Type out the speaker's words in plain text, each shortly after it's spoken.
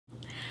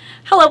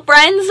Hello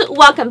friends,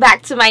 welcome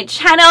back to my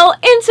channel.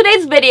 In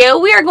today's video,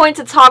 we are going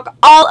to talk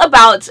all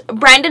about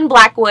Brandon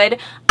Blackwood.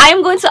 I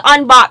am going to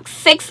unbox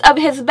 6 of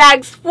his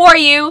bags for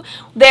you.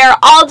 They're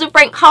all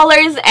different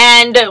colors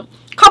and a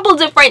couple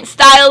different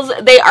styles.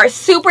 They are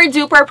super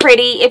duper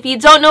pretty. If you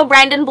don't know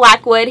Brandon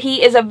Blackwood,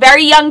 he is a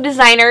very young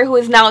designer who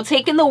has now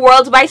taken the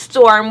world by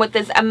storm with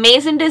his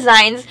amazing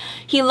designs.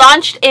 He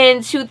launched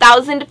in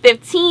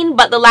 2015,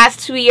 but the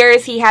last 2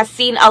 years he has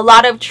seen a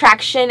lot of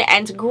traction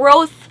and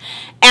growth.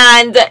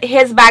 And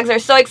his bags are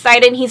so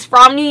exciting. He's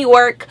from New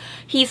York.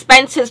 He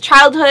spent his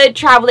childhood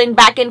traveling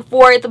back and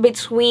forth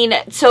between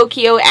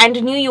Tokyo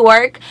and New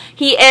York.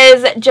 He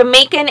is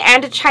Jamaican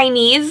and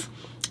Chinese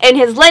in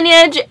his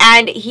lineage,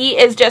 and he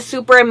is just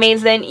super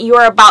amazing.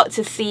 You're about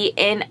to see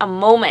in a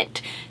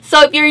moment.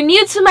 So if you're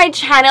new to my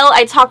channel,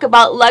 I talk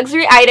about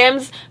luxury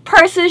items,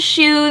 purses,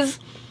 shoes,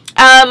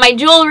 my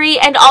jewelry,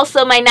 and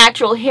also my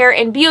natural hair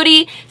and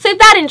beauty. So if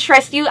that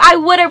interests you, I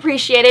would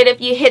appreciate it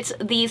if you hit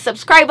the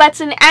subscribe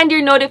button and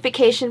your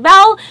notification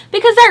bell,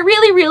 because that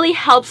really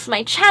helps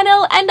my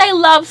channel and I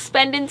love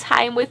spending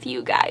time with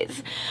you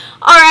guys.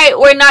 Alright,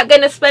 we're not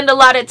going to spend a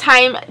lot of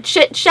time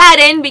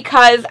chit-chatting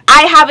because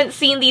I haven't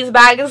seen these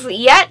bags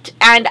yet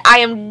and I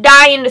am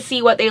dying to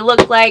see what they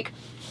look like.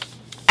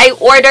 I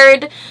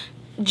ordered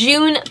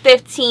June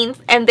 15th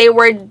and they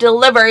were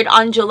delivered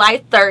on July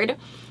 3rd.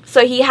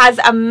 So he has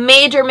a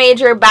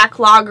major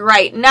backlog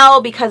right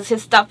now because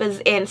his stuff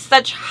is in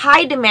such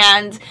high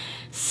demand.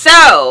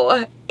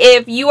 So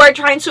if you are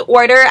trying to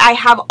order, I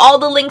have all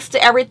the links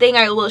to everything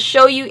I will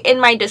show you in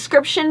my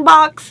description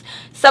box.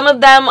 Some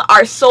of them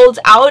are sold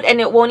out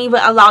and it won't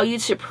even allow you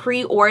to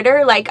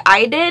pre-order like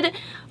I did.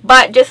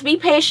 But just be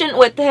patient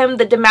with him.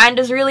 The demand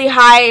is really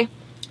high.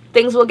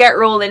 Things will get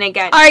rolling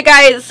again. Alright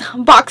guys,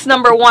 box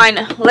number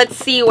 1. Let's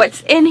see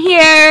what's in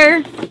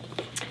here.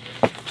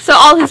 So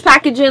all his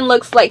packaging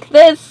looks like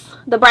this.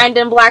 The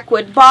Brandon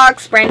Blackwood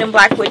box, Brandon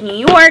Blackwood, New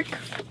York.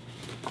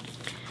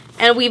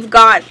 And we've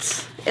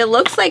got, it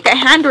looks like a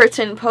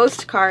handwritten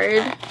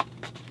postcard.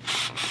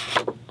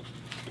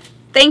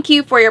 Thank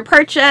you for your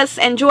purchase.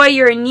 Enjoy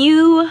your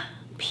new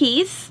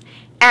piece.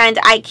 And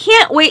I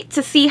can't wait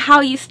to see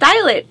how you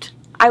style it.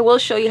 I will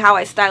show you how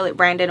I style it,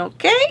 Brandon,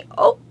 okay?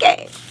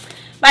 Okay.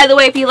 By the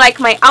way, if you like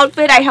my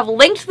outfit, I have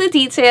linked the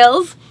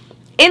details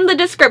in the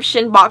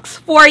description box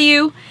for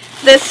you.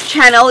 This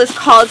channel is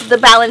called The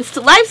Balanced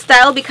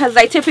Lifestyle because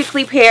I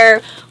typically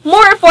pair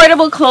more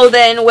affordable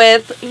clothing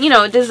with, you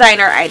know,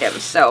 designer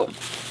items. So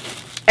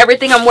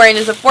everything I'm wearing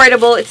is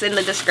affordable. It's in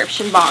the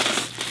description box.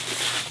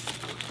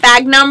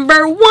 Bag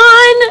number 1.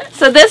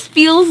 So this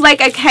feels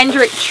like a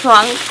Kendrick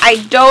trunk.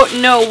 I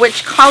don't know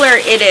which color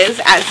it is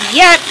as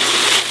yet.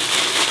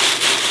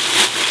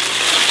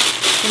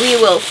 We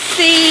will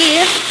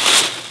see.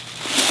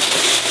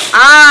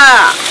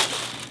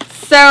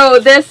 So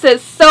this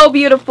is so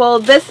beautiful.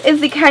 This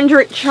is the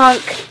Kendrick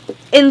trunk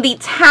in the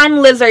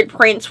tan lizard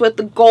print with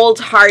the gold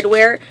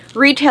hardware.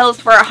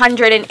 Retails for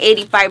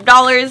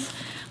 $185.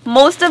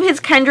 Most of his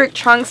Kendrick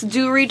trunks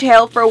do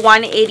retail for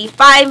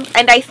 $185,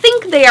 and I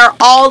think they are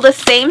all the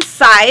same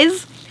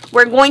size.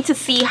 We're going to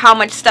see how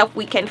much stuff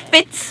we can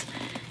fit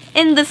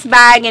in this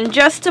bag in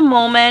just a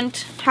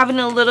moment. Having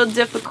a little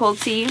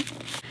difficulty.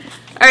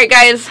 Alright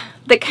guys,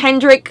 the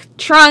Kendrick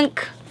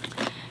trunk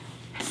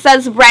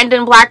says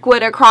Brandon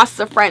Blackwood across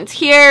the front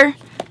here.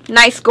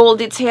 Nice gold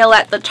detail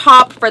at the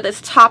top for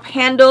this top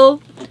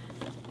handle.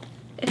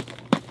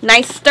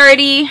 Nice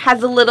sturdy,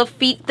 has a little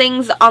feet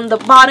things on the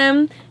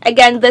bottom.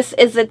 Again, this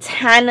is a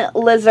tan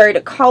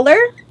lizard color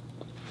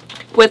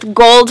with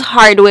gold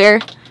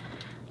hardware.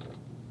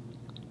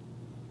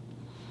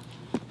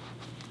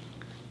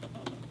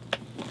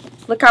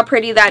 Look how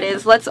pretty that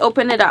is. Let's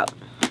open it up.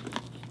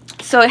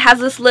 So it has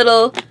this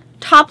little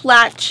top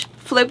latch.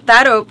 Flip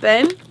that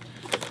open.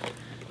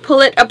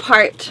 Pull it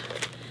apart.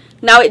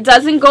 Now it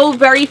doesn't go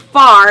very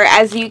far,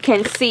 as you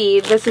can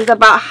see. This is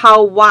about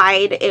how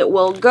wide it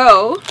will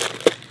go.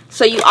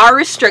 So you are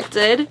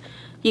restricted.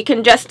 You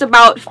can just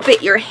about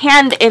fit your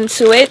hand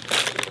into it,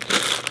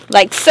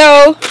 like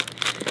so.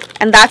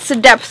 And that's the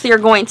depth you're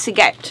going to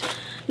get.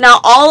 Now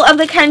all of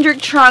the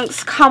Kendrick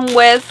trunks come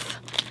with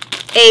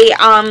a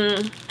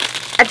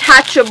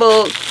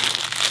attachable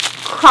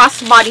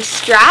crossbody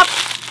strap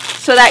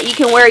so that you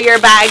can wear your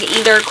bag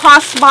either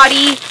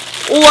crossbody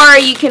or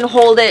you can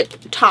hold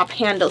it top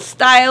handle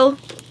style.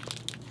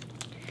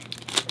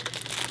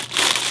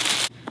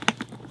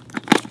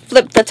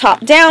 Flip the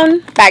top down,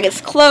 bag is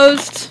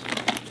closed.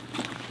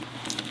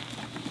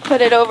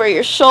 Put it over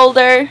your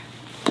shoulder,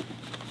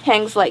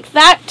 hangs like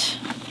that.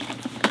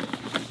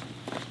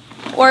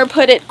 Or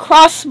put it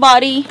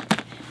crossbody,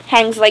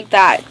 hangs like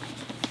that.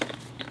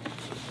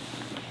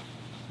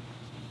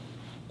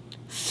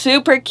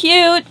 Super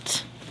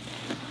cute.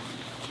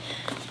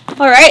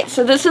 Alright,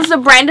 so this is the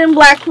Brandon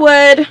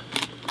Blackwood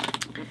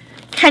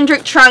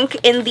Kendrick trunk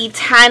in the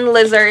tan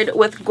lizard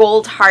with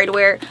gold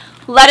hardware.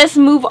 Let us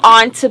move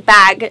on to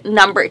bag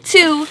number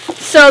 2.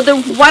 So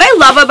what I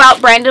love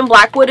about Brandon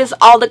Blackwood is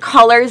all the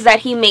colors that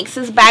he makes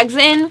his bags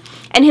in.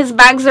 and his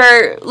bags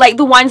are, like,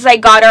 the ones I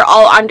got are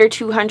all under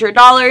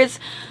 $200.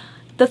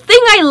 The thing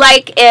I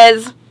like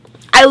is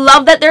I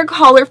love that they're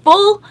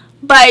colorful,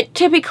 but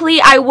typically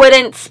I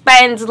wouldn't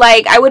spend,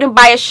 like, I wouldn't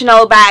buy a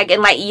Chanel bag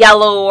in, like,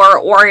 yellow or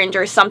orange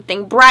or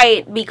something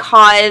bright,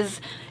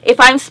 because if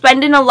I'm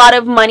spending a lot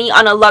of money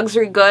on a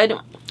luxury good,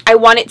 I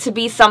want it to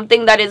be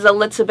something that is a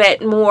little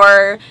bit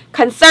more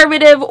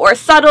conservative or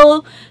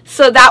subtle,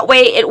 so that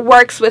way it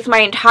works with my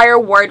entire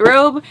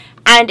wardrobe.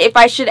 And if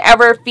I should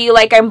ever feel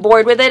like I'm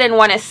bored with it and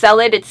want to sell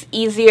it, it's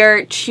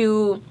easier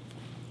to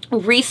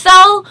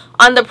resell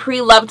on the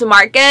pre-loved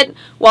market,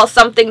 while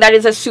something that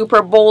is a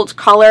super bold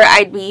color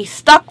I'd be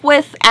stuck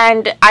with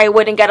and I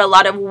wouldn't get a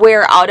lot of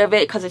wear out of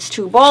it because it's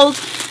too bold.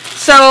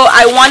 So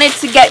I wanted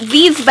to get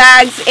these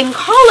bags in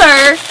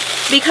color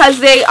because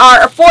they are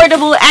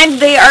affordable and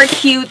they are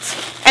cute,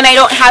 and I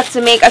don't have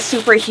to make a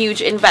super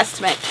huge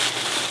investment.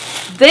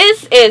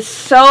 This is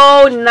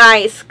so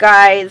nice,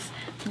 guys.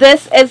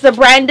 This is the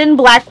Brandon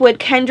Blackwood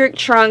Kendrick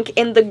Trunk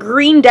in the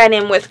green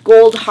denim with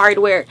gold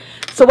hardware.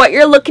 So what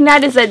you're looking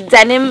at is a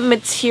denim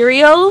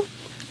material.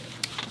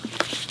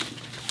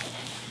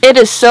 It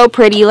is so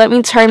pretty. Let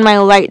me turn my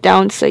light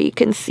down so you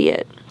can see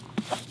it.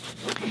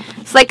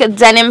 It's like a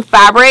denim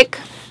fabric.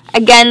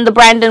 Again, the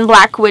Brandon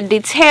Blackwood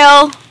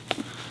detail.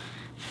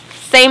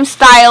 Same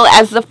style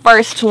as the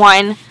first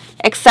one,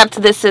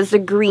 except this is the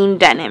green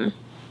denim.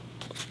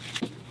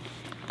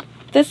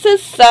 This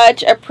is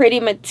such a pretty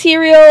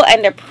material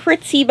and a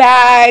pretty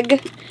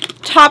bag.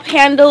 Top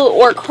handle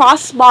or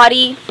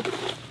crossbody.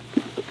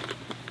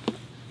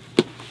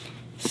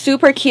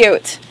 Super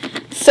cute.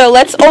 So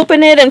let's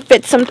open it and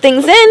fit some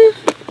things in.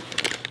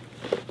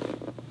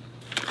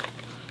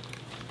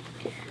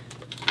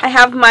 I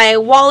have my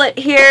wallet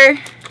here.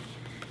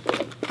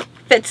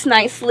 Fits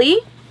nicely.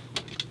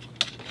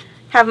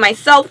 Have my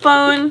cell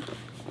phone.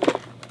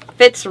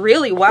 Fits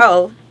really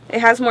well.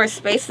 It has more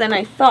space than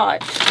I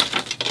thought.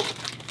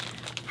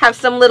 Have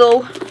some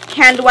little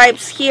hand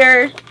wipes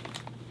here.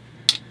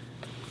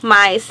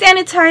 My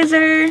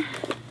sanitizer.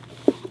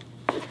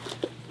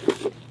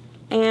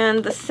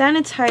 And the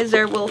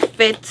sanitizer will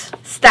fit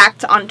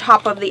stacked on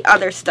top of the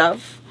other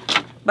stuff,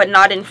 but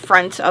not in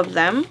front of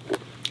them.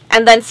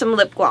 And then some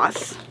lip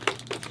gloss.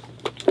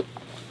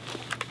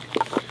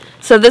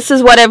 So this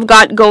is what I've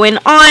got going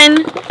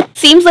on.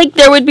 Seems like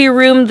there would be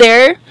room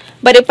there,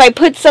 but if I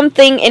put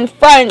something in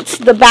front,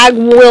 the bag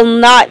will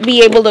not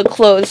be able to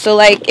close. So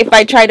like if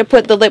I try to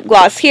put the lip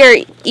gloss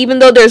here, even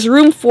though there's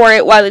room for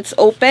it while it's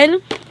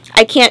open,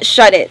 I can't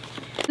shut it.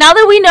 Now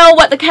that we know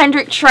what the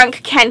Kendrick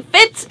Trunk can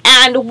fit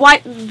and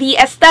what the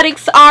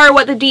aesthetics are,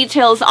 what the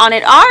details on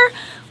it are,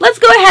 let's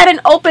go ahead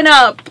and open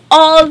up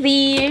all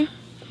the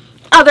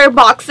other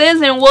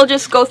boxes and we'll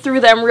just go through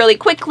them really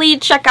quickly,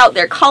 check out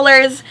their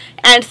colors,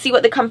 and see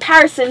what the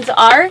comparisons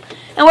are.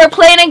 And we're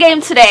playing a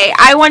game today.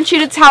 I want you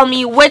to tell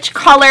me which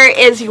color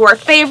is your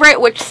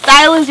favorite, which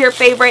style is your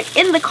favorite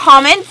in the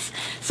comments.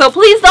 So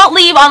please don't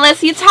leave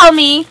unless you tell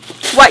me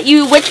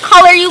which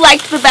color you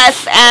liked the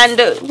best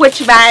and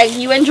which bag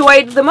you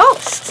enjoyed the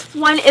most.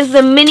 One is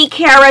the Mini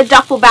Cara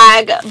duffel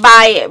bag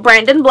by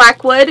Brandon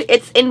Blackwood.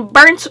 It's in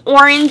burnt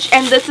orange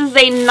and this is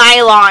a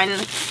nylon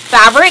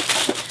fabric.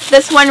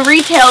 This one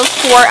retails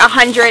for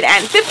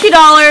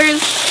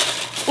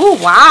 $150. Oh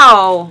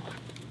wow.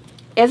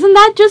 Isn't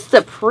that just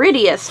the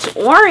prettiest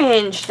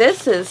orange?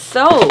 This is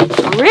so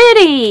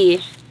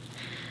pretty.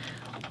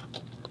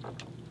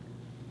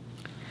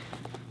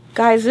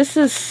 Guys, this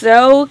is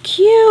so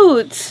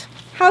cute.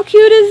 How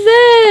cute is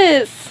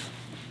this?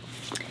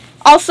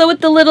 Also with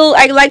the little,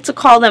 I like to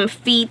call them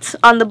feet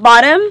on the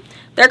bottom.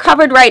 They're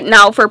covered right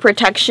now for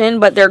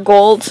protection, but they're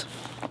gold.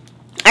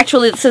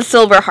 Actually, this is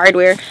silver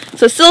hardware.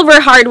 So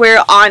silver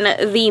hardware on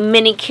the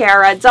Mini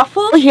Cara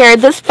duffel. Here,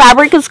 this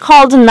fabric is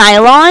called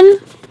nylon.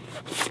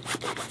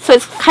 So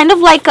it's kind of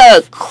like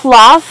a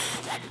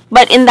cloth,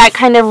 but in that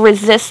kind of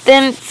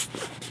resistant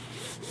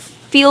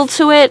feel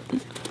to it.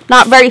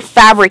 Not very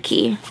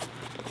fabric-y.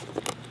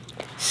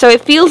 So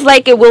it feels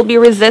like it will be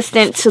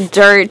resistant to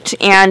dirt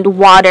and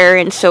water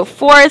and so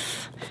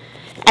forth.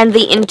 And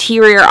the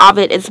interior of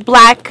it is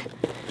black.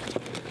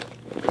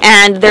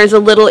 And there's a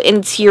little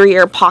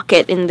interior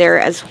pocket in there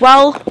as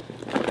well.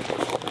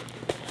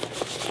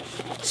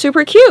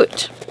 Super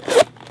cute.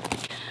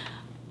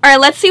 Alright,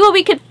 let's see what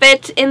we could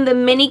fit in the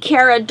Mini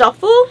Cara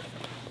duffel.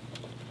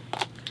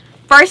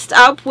 First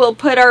up, we'll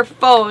put our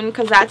phone,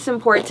 because that's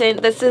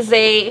important. This is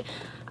a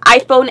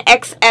iPhone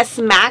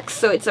XS Max,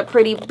 so it's a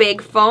pretty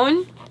big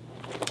phone.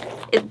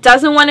 It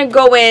doesn't want to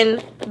go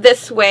in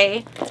this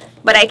way,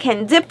 but I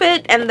can dip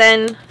it and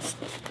then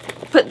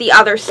put the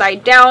other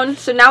side down.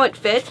 So now it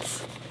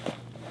fits.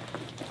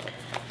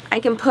 I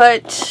can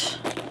put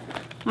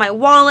my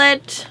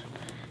wallet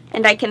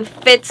and I can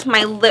fit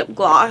my lip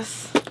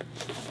gloss.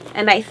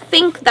 And I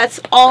think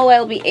that's all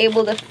I'll be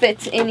able to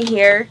fit in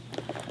here.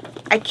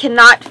 I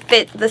cannot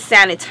fit the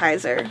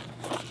sanitizer.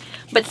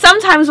 But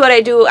sometimes what I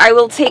do, I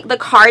will take the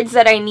cards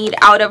that I need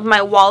out of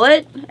my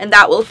wallet, and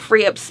that will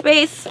free up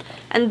space.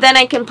 And then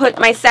I can put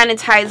my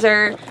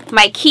sanitizer,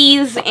 my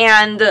keys,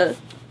 and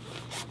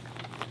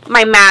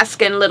my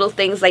mask and little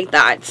things like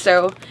that.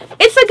 So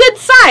it's a good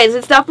size.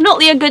 It's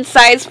definitely a good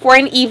size for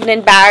an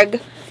evening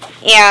bag,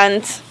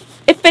 and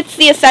it fits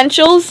the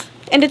essentials,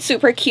 and it's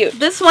super cute.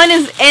 This one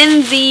is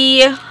in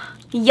the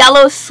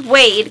yellow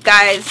suede,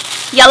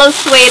 guys. Yellow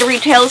suede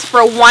retails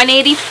for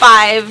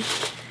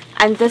 $185,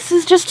 and this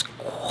is just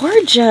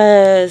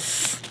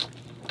gorgeous.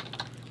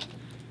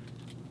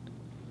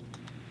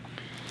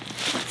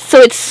 So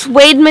it's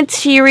suede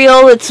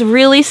material. It's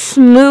really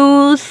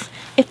smooth.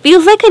 It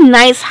feels like a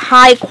nice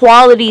high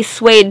quality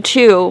suede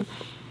too.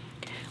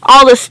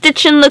 All the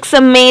stitching looks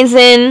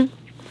amazing.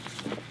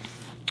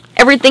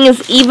 Everything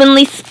is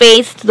evenly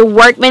spaced. The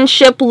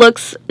workmanship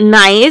looks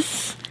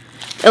nice.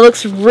 It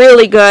looks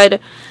really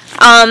good.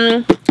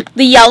 The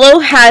yellow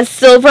has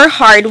silver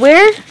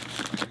hardware.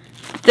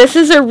 This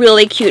is a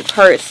really cute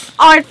purse.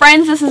 Alright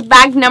friends, this is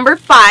bag number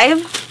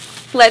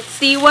 5. Let's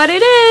see what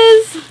it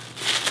is.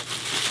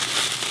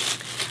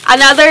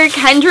 Another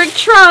Kendrick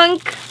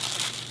Trunk.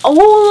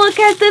 Oh, look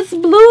at this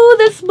blue.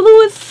 This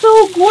blue is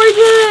so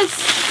gorgeous.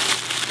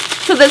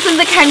 So this is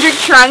the Kendrick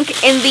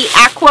Trunk in the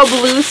aqua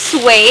blue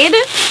suede.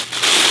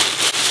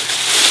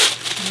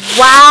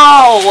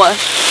 Wow.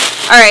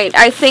 Alright,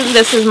 I think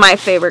this is my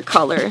favorite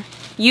color.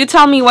 You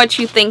tell me what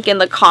you think in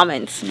the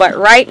comments. But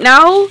right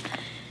now,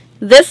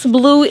 this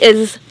blue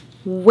is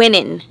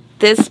winning.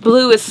 This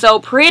blue is so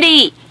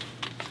pretty.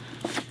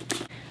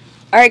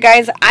 Alright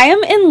guys, I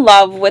am in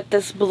love with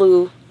this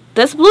blue.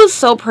 This blue is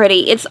so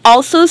pretty. It's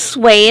also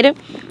suede.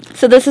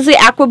 So this is the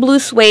aqua blue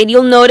suede.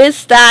 You'll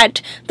notice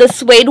that the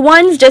suede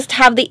ones just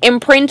have the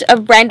imprint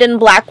of Brandon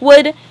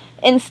Blackwood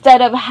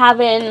instead of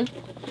having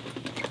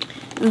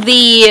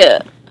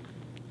the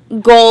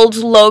gold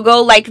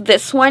logo like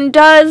this one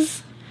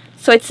does.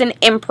 So it's an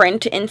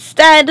imprint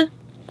instead.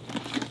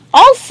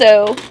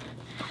 Also,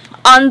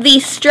 on the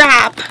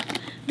strap,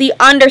 the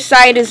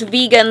underside is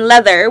vegan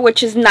leather,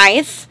 which is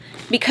nice,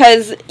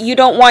 because you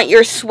don't want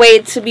your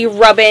suede to be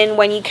rubbing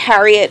when you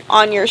carry it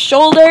on your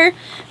shoulder.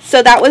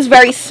 So that was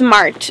very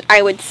smart,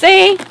 I would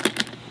say.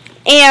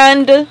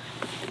 And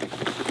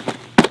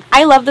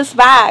I love this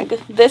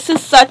bag. This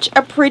is such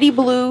a pretty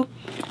blue.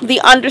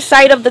 The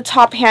underside of the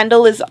top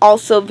handle is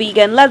also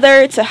vegan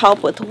leather to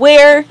help with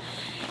wear.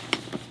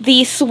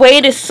 The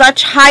suede is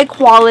such high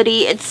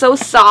quality. It's so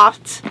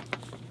soft.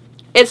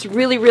 It's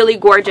really, really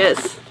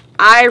gorgeous.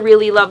 I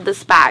really love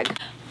this bag.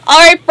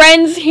 Alright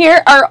friends,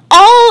 here are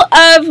all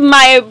of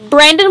my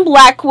Brandon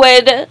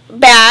Blackwood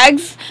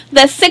bags.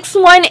 The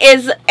 6th one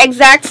is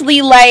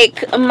exactly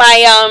like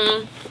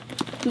my,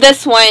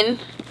 this one,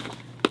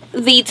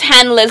 the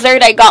tan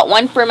lizard. I got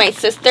one for my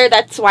sister.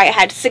 That's why I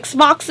had 6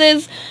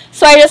 boxes.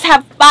 So I just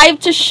have 5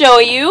 to show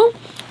you.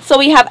 So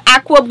we have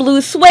aqua blue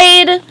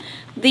suede,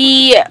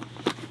 the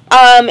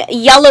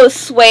yellow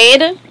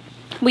suede.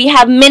 We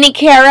have Mini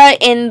Cara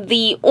in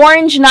the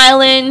orange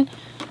nylon.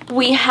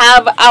 We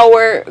have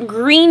our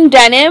green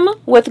denim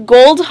with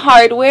gold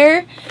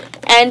hardware,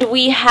 and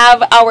we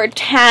have our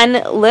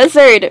tan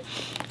lizard.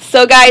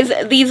 So guys,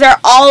 these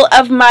are all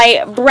of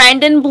my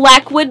Brandon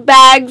Blackwood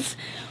bags,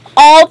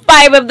 all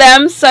 5 of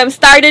them. So I'm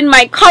starting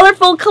my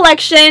colorful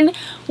collection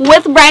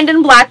with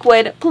Brandon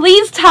Blackwood.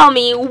 Please tell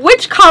me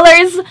which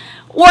colors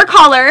or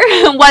color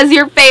was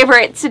your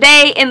favorite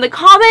today in the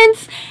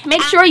comments.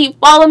 Make sure you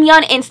follow me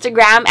on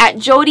Instagram at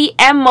Jody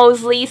M.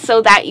 Mosley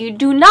so that you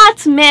do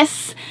not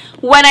miss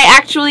when I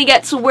actually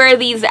get to wear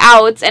these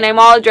out and I'm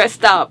all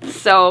dressed up.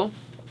 So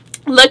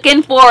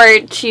looking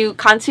forward to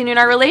continuing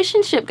our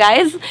relationship,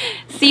 guys.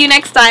 See you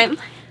next time.